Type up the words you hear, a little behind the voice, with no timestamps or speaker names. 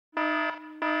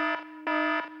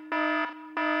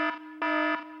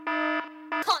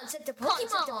Concept of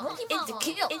Pokemon is to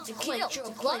kill, quench your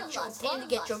bloodlust, and to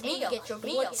get your meal.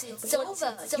 Once it's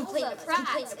over, you claim the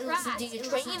prize and listen to your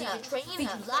trainer. Feed you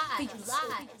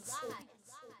lies.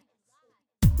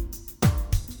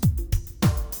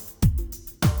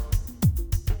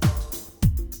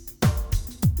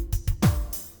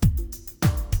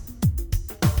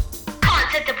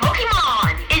 Concept of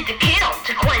Pokemon is to kill,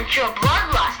 to quench your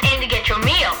bloodlust, and to get your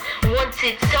meal. Once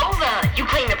it's over, you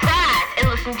claim the prize and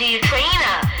listen to your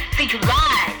trainer. Feed you lies.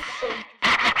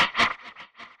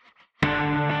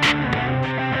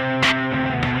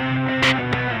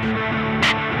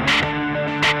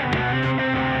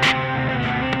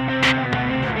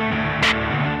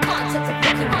 Concept of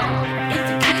Pokemon is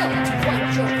to kill, to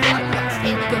quench your bloodlust,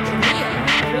 and to get your meal.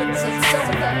 Once it's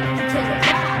over, you claim the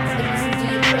prize and listen to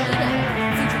your trainer.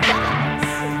 Feed you lies.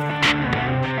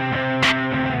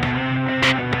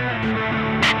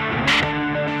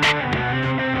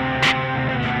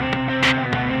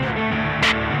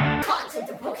 Concept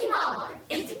of Pokemon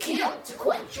is to kill, to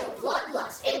quench your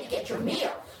bloodlust, and to get your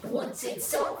meal. Once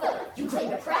it's over, you claim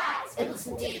the prize and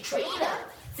listen to your trainer.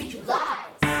 Feed you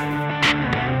lies.